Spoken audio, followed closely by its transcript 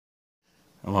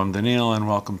Hello, I'm Daniel, and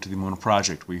welcome to the Emunah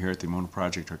Project. We here at the Emunah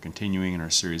Project are continuing in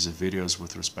our series of videos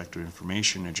with respect to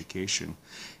information, education,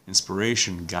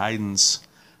 inspiration, guidance,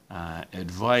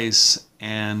 advice,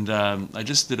 and I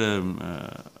just did a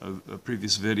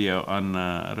previous video on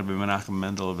Rabbi Menachem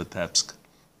Mendel of Vitebsk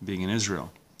being in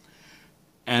Israel.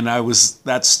 And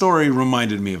that story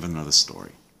reminded me of another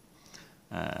story.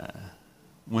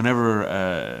 Whenever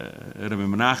Rabbi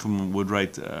Menachem would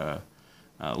write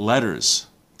letters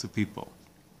to people,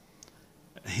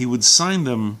 he would sign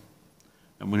them,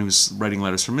 and when he was writing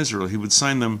letters from Israel, he would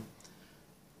sign them,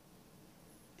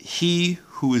 "He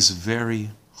who is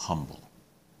very humble."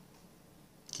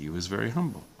 He who is very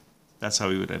humble. That's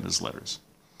how he would end his letters.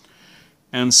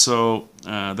 And so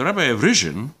the Rabbi of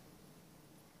Rizhyn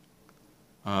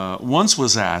once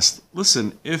was asked,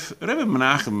 listen, if Rabbi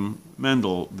Menachem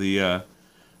Mendel of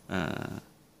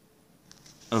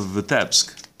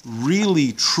Vitebsk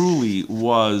really, truly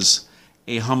was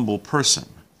a humble person,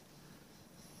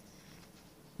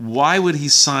 why would he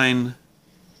sign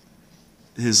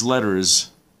his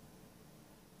letters,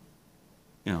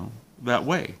 that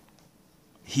way?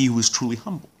 He was truly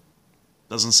humble.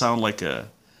 Doesn't sound like a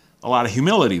lot of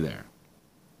humility there.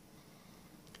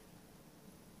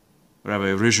 Rabbi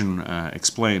of Rizhyn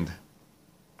explained,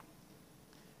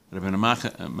 Rabbi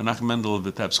Menachem Mendel of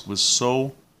Vitebsk was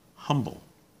so humble.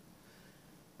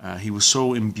 He was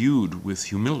so imbued with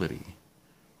humility.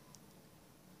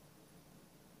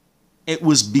 It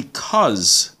was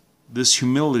because this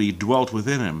humility dwelt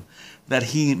within him that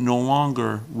he no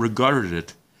longer regarded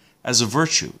it as a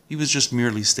virtue. He was just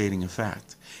merely stating a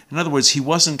fact. In other words, he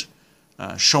wasn't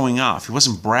showing off. He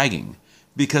wasn't bragging,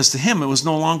 because to him it was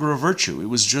no longer a virtue. It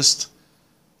was just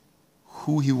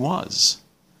who he was.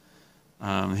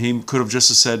 He could have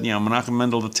just said, Menachem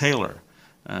Mendel the tailor,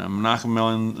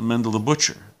 Menachem Mendel the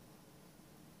butcher.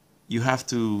 You have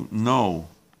to know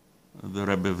the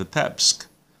Rebbe of Vitebsk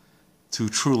to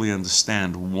truly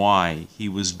understand why he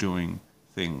was doing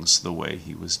things the way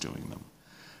he was doing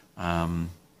them.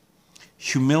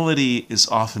 Humility is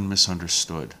often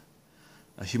misunderstood.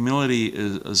 Humility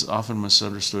is often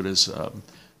misunderstood as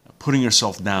putting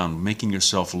yourself down, making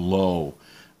yourself low.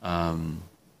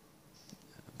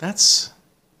 That's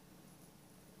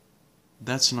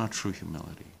not true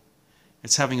humility.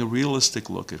 It's having a realistic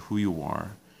look at who you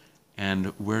are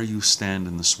and where you stand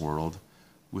in this world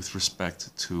with respect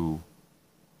to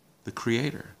the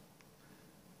Creator.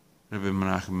 Rabbi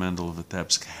Menachem Mendel of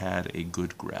Vitebsk had a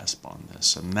good grasp on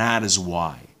this, and that is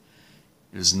why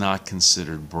it is not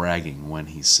considered bragging when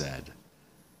he said,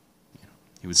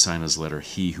 he would sign his letter,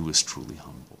 "He who is truly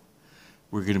humble."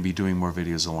 We're going to be doing more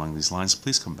videos along these lines.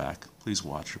 Please come back. Please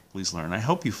watch. Please learn. I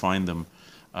hope you find them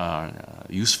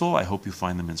useful. I hope you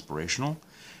find them inspirational.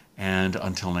 And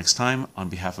until next time, on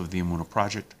behalf of the Emunah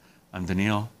Project, I'm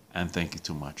Daniel, and thank you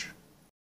too much.